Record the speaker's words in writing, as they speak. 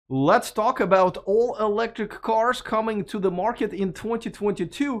Let's talk about all electric cars coming to the market in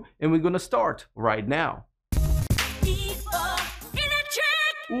 2022, and we're gonna start right now.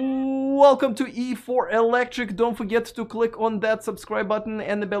 Welcome to E4 Electric. Don't forget to click on that subscribe button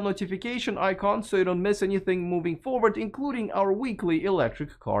and the bell notification icon so you don't miss anything moving forward, including our weekly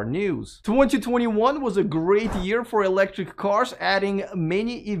electric car news. 2021 was a great year for electric cars, adding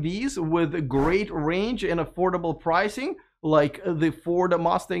many EVs with great range and affordable pricing, like the Ford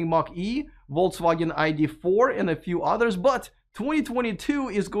Mustang Mach-E, Volkswagen ID.4, and a few others, but 2022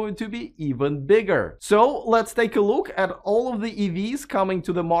 is going to be even bigger. So let's take a look at all of the EVs coming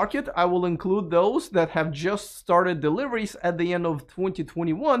to the market. I will include those that have just started deliveries at the end of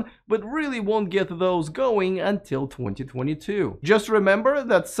 2021, but really won't get those going until 2022. Just remember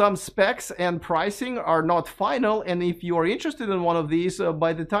that some specs and pricing are not final, and if you are interested in one of these,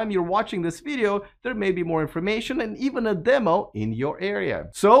 by the time you're watching this video, there may be more information and even a demo in your area.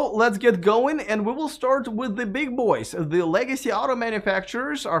 So let's get going, and we will start with the big boys. The legacy auto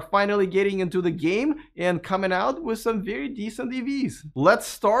manufacturers are finally getting into the game and coming out with some very decent EVs. Let's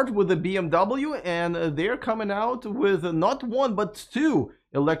start with the BMW, and they're coming out with not one but two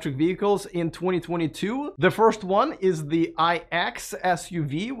electric vehicles in 2022. The first one is the iX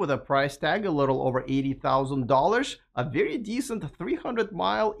SUV with a price tag a little over $80,000, a very decent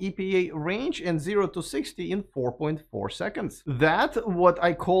 300-mile EPA range and 0 to 60 in 4.4 seconds. That, what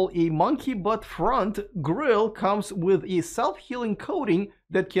I call a monkey butt front grille, comes with a self-healing coating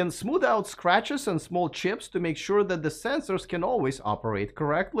that can smooth out scratches and small chips to make sure that the sensors can always operate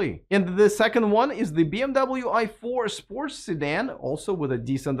correctly. And the second one is the BMW i4 Sports Sedan, also with a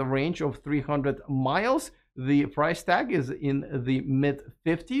decent range of 300 miles. The price tag is in the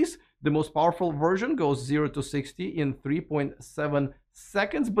mid-50s. The most powerful version goes 0 to 60 in 3.7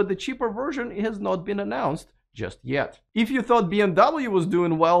 seconds, but the cheaper version has not been announced just yet. If you thought BMW was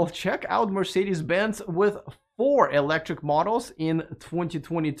doing well, check out Mercedes-Benz with 4 electric models in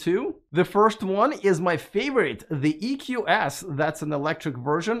 2022. The first one is my favorite, the EQS. That's an electric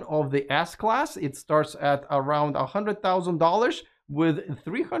version of the S-Class. It starts at around $100,000 with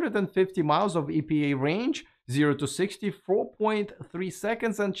 350 miles of EPA range, 0 to 60, 4.3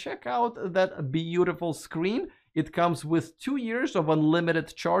 seconds, and check out that beautiful screen. It comes with 2 years of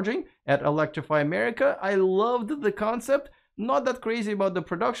unlimited charging at Electrify America. I loved the concept. Not that crazy about the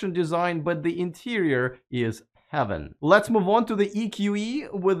production design, but the interior is heaven. Let's move on to the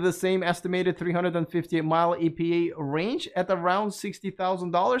EQE with the same estimated 350-mile EPA range at around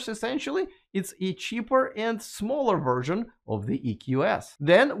 $60,000. Essentially, it's a cheaper and smaller version of the EQS.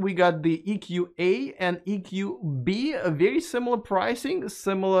 Then we got the EQA and EQB, a very similar pricing,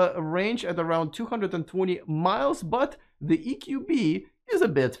 similar range at around 220 miles, but the EQB is a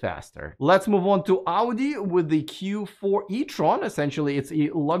bit faster. Let's move on to Audi with the Q4 e-tron. Essentially, it's a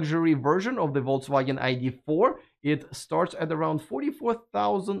luxury version of the Volkswagen ID.4. It starts at around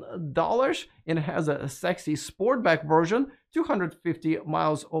 $44,000 and has a sexy sportback version, 250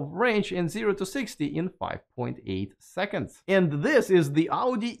 miles of range and 0 to 60 in 5.8 seconds. And this is the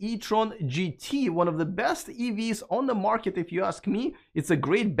Audi e-tron GT, one of the best EVs on the market if you ask me. It's a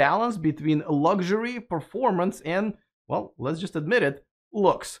great balance between luxury, performance, and, well, let's just admit it,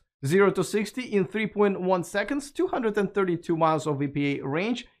 looks. 0 to 60 in 3.1 seconds, 232 miles of EPA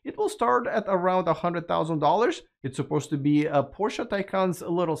range. It will start at around $100,000. It's supposed to be a Porsche Taycan's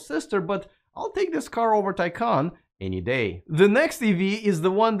little sister, but I'll take this car over Taycan any day. The next EV is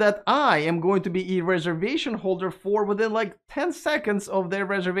the one that I am going to be a reservation holder for within like 10 seconds of their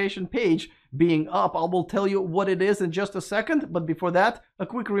reservation page being up. I will tell you what it is in just a second, but before that, a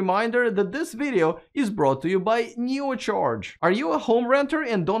quick reminder that this video is brought to you by NeoCharge. Are you a home renter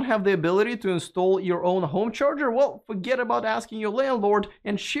and don't have the ability to install your own home charger? Well, forget about asking your landlord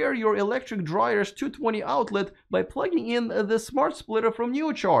and share your electric dryer's 220 outlet by plugging in the smart splitter from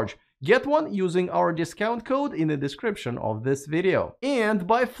NeoCharge. Get one using our discount code in the description of this video. And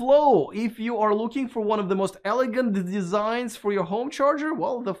by Flow, if you are looking for one of the most elegant designs for your home charger,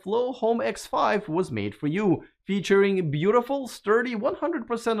 well, the Flow Home X5 was made for you. Featuring beautiful, sturdy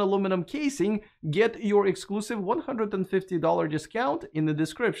 100% aluminum casing, get your exclusive $150 discount in the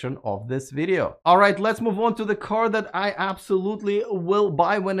description of this video. Alright, let's move on to the car that I absolutely will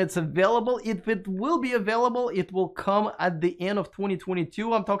buy when it's available. If it will be available, it will come at the end of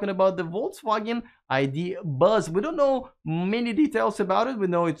 2022. I'm talking about the Volkswagen ID.BUZZ. We don't know many details about it. We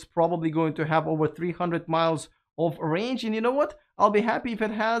know it's probably going to have over 300 miles of range, and you know what? I'll be happy if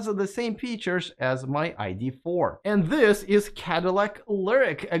it has the same features as my ID.4. And this is Cadillac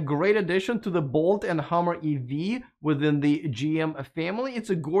LYRIQ, a great addition to the Bolt and Hummer EV within the GM family. It's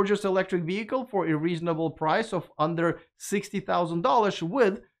a gorgeous electric vehicle for a reasonable price of under $60,000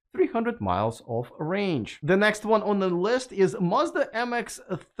 with 300 miles of range. The next one on the list is Mazda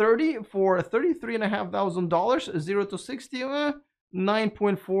MX-30 for $33,500, 0 to 60,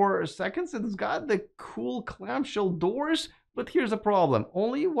 9.4 seconds. It's got the cool clamshell doors, but here's a problem,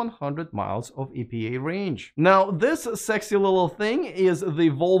 only 100 miles of EPA range. Now, this sexy little thing is the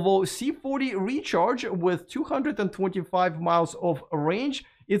Volvo C40 Recharge with 225 miles of range.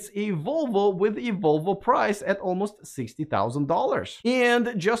 It's a Volvo with a Volvo price at almost $60,000.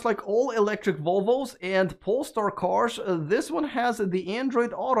 And just like all electric Volvos and Polestar cars, this one has the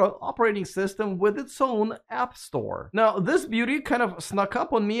Android Auto operating system with its own app store. Now, this beauty kind of snuck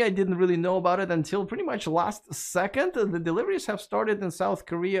up on me. I didn't really know about it until pretty much last second. The deliveries have started in South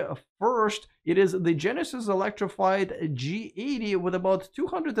Korea first. It is the Genesis electrified G80 with about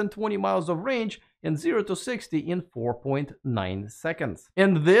 220 miles of range and 0 to 60 in 4.9 seconds.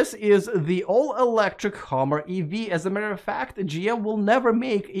 And this is the all-electric Hummer EV. As a matter of fact, GM will never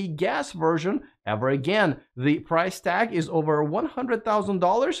make a gas version ever again. The price tag is over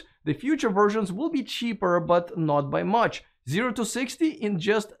 $100,000. The future versions will be cheaper, but not by much. 0 to 60 in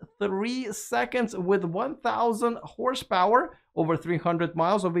just 3 seconds with 1,000 horsepower, over 300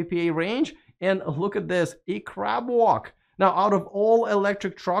 miles of EPA range, and look at this, a crab walk. Now, out of all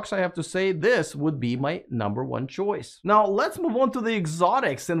electric trucks, I have to say this would be my #1 choice. Now, let's move on to the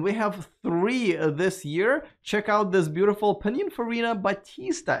exotics, and we have 3 this year. Check out this beautiful PININFARINA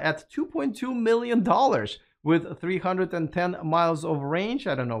Battista at $2.2 million with 310 miles of range.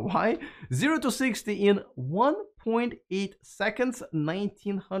 I don't know why. 0 to 60 in 1.8 seconds,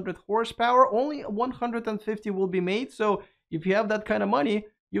 1,900 horsepower. Only 150 will be made, so if you have that kind of money,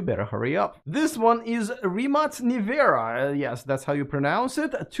 you better hurry up. This one is Rimac Nevera. Yes, that's how you pronounce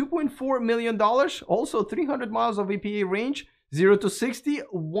it. $2.4 million, also 300 miles of EPA range. 0 to 60,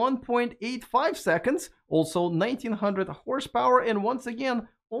 1.85 seconds, also 1,900 horsepower, and once again,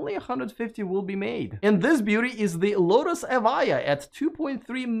 only 150 will be made. And this beauty is the Lotus EVIJA at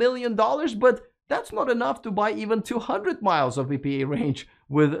 $2.3 million, but that's not enough to buy even 200 miles of EPA range.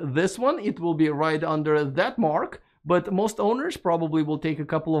 With this one, it will be right under that mark, but most owners probably will take a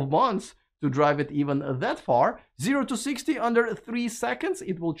couple of months to drive it even that far. 0 to 60 under 3 seconds.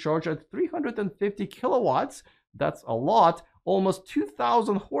 It will charge at 350 kilowatts. That's a lot. Almost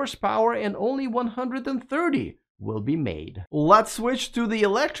 2,000 horsepower and only 130 will be made. Let's switch to the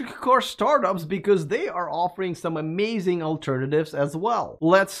electric car startups because they are offering some amazing alternatives as well.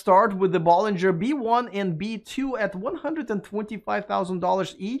 Let's start with the Bollinger B1 and B2 at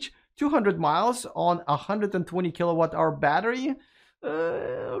 $125,000 each. 200 miles on a 120 kilowatt hour battery.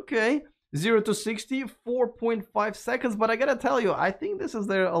 Okay. 0 to 60, 4.5 seconds. But I gotta tell you, I think this is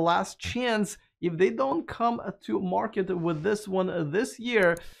their last chance. If they don't come to market with this one this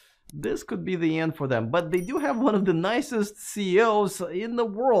year, this could be the end for them. But they do have one of the nicest CEOs in the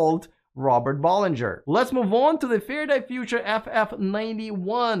world, Robert Bollinger. Let's move on to the Faraday Future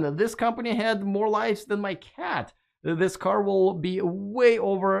FF91. This company had more lives than my cat. This car will be way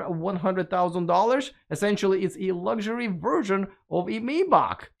over $100,000. Essentially, it's a luxury version of a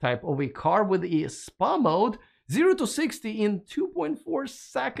Maybach type of a car with a spa mode. 0 to 60 in 2.4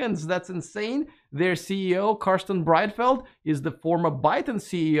 seconds. That's insane. Their CEO, Karsten Breitfeld, is the former Byton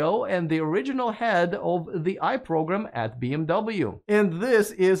CEO and the original head of the I program at BMW. And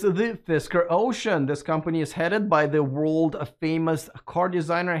this is the Fisker Ocean. This company is headed by the world-famous car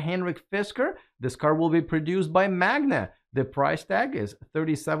designer Henrik Fisker. This car will be produced by Magna. The price tag is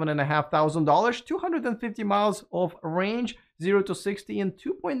 $37,500, 250 miles of range, 0 to 60 in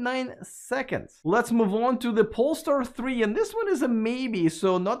 2.9 seconds. Let's move on to the Polestar 3, and this one is a maybe,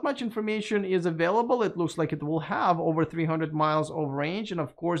 so not much information is available. It looks like it will have over 300 miles of range, and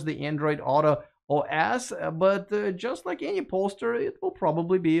of course the Android Auto OS, but just like any Polestar, it will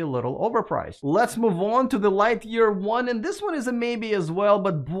probably be a little overpriced. Let's move on to the Lightyear 1, and this one is a maybe as well,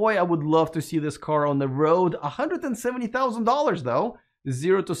 but boy, I would love to see this car on the road. $170,000 though.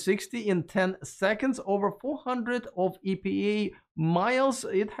 0 to 60 in 10 seconds, over 400 of EPA miles.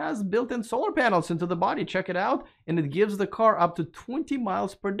 It has built-in solar panels into the body, check it out, and it gives the car up to 20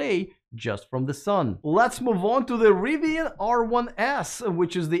 miles per day just from the sun. Let's move on to the Rivian R1S,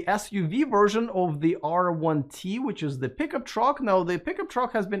 which is the SUV version of the R1T, which is the pickup truck. Now, the pickup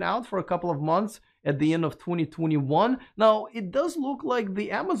truck has been out for a couple of months at the end of 2021. Now, it does look like the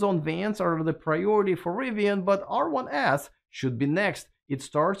Amazon vans are the priority for Rivian, but R1S should be next. It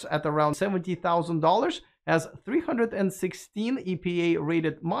starts at around $70,000, has 316 EPA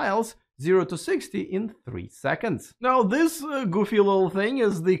rated miles, 0 to 60 in 3 seconds. Now, this goofy little thing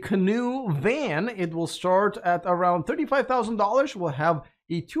is the CANOO van. It will start at around $35,000, will have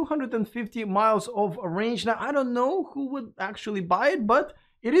a 250 miles of range. Now, I don't know who would actually buy it, but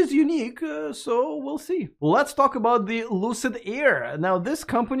It is unique, so we'll see. Let's talk about the Lucid Air. Now, this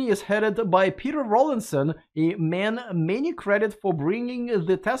company is headed by Peter Rawlinson, a man many credit for bringing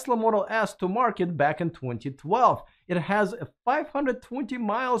the Tesla Model S to market back in 2012. It has 520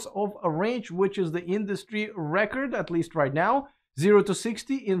 miles of range, which is the industry record, at least right now. 0 to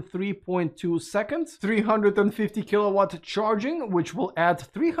 60 in 3.2 seconds, 350 kilowatt charging, which will add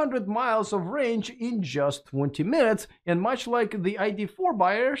 300 miles of range in just 20 minutes. And much like the ID.4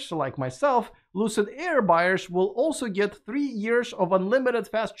 buyers, like myself, Lucid Air buyers will also get 3 years of unlimited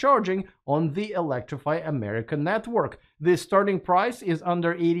fast charging on the Electrify America network. The starting price is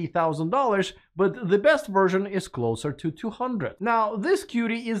under $80,000, but the best version is closer to $200,000. Now, this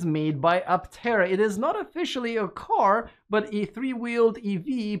cutie is made by APTERA. It is not officially a car, but a three-wheeled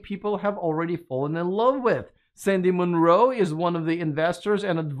EV people have already fallen in love with. Sandy Monroe is one of the investors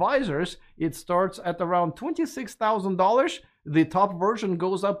and advisors. It starts at around $26,000. The top version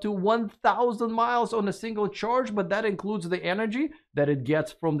goes up to 1,000 miles on a single charge, but that includes the energy that it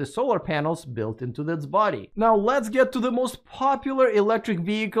gets from the solar panels built into its body. Now let's get to the most popular electric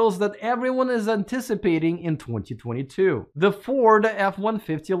vehicles that everyone is anticipating in 2022. The Ford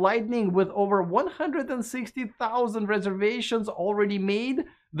F-150 Lightning, with over 160,000 reservations already made.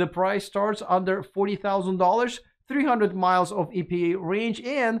 The price starts under $40,000. 300 miles of EPA range,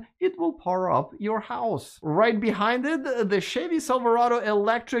 and it will power up your house. Right behind it, the Chevy Silverado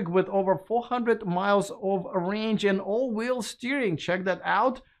Electric with over 400 miles of range and all-wheel steering. Check that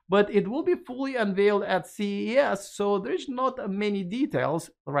out. But it will be fully unveiled at CES, so there's not many details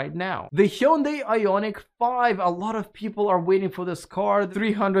right now. The Hyundai IONIQ 5, a lot of people are waiting for this car.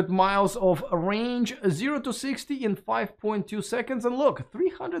 300 miles of range, 0 to 60 in 5.2 seconds, and look,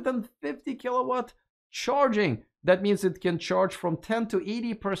 350 kilowatt charging. That means it can charge from 10 to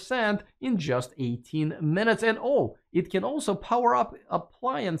 80% in just 18 minutes. And oh, it can also power up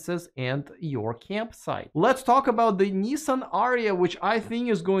appliances and your campsite. Let's talk about the Nissan ARIYA, which I think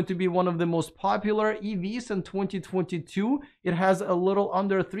is going to be one of the most popular EVs in 2022. It has a little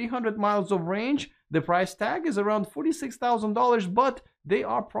under 300 miles of range. The price tag is around $46,000, but they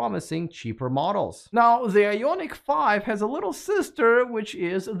are promising cheaper models. Now, the IONIQ 5 has a little sister, which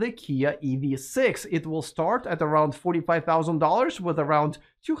is the Kia EV6. It will start at around $45,000 with around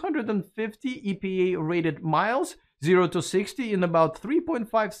 250 EPA rated miles, 0 to 60 in about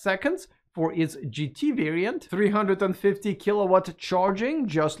 3.5 seconds. For its GT variant, 350 kilowatt charging,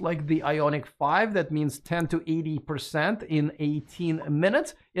 just like the IONIQ 5. That means 10 to 80% in 18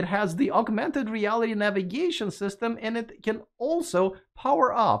 minutes. It has the augmented reality navigation system, and it can also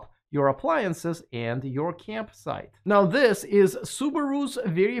power up your appliances and your campsite. Now, this is Subaru's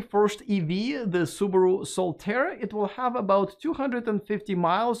very first EV, the Subaru SOLTERRA. It will have about 250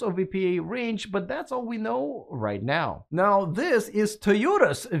 miles of EPA range, but that's all we know right now. Now, this is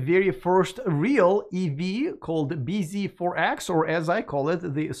Toyota's very first real EV called BZ4X, or as I call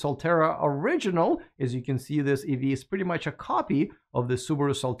it, the SOLTERRA Original. As you can see, this EV is pretty much a copy of the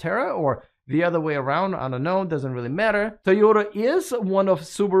Subaru SOLTERRA, or the other way around, I don't know, doesn't really matter. Toyota is one of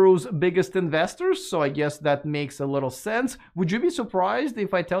Subaru's biggest investors, so I guess that makes a little sense. Would you be surprised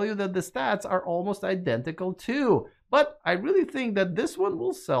if I tell you that the stats are almost identical too? But I really think that this one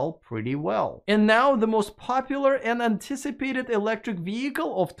will sell pretty well. And now the most popular and anticipated electric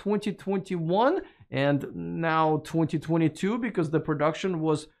vehicle of 2021 and now 2022, because the production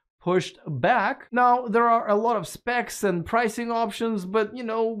was pushed back. Now, there are a lot of specs and pricing options, but you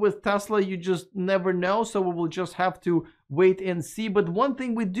know, with Tesla, you just never know, so we will just have to wait and see. But one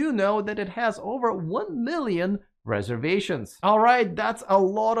thing we do know, that it has over 1 million reservations. All right, that's a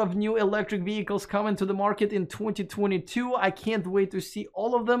lot of new electric vehicles coming to the market in 2022. I can't wait to see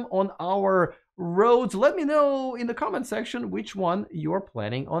all of them on our roads. Let me know in the comment section which one you're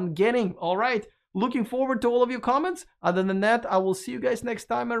planning on getting. All right. Looking forward to all of your comments. Other than that, I will see you guys next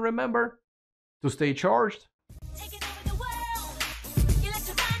time, and remember to stay charged.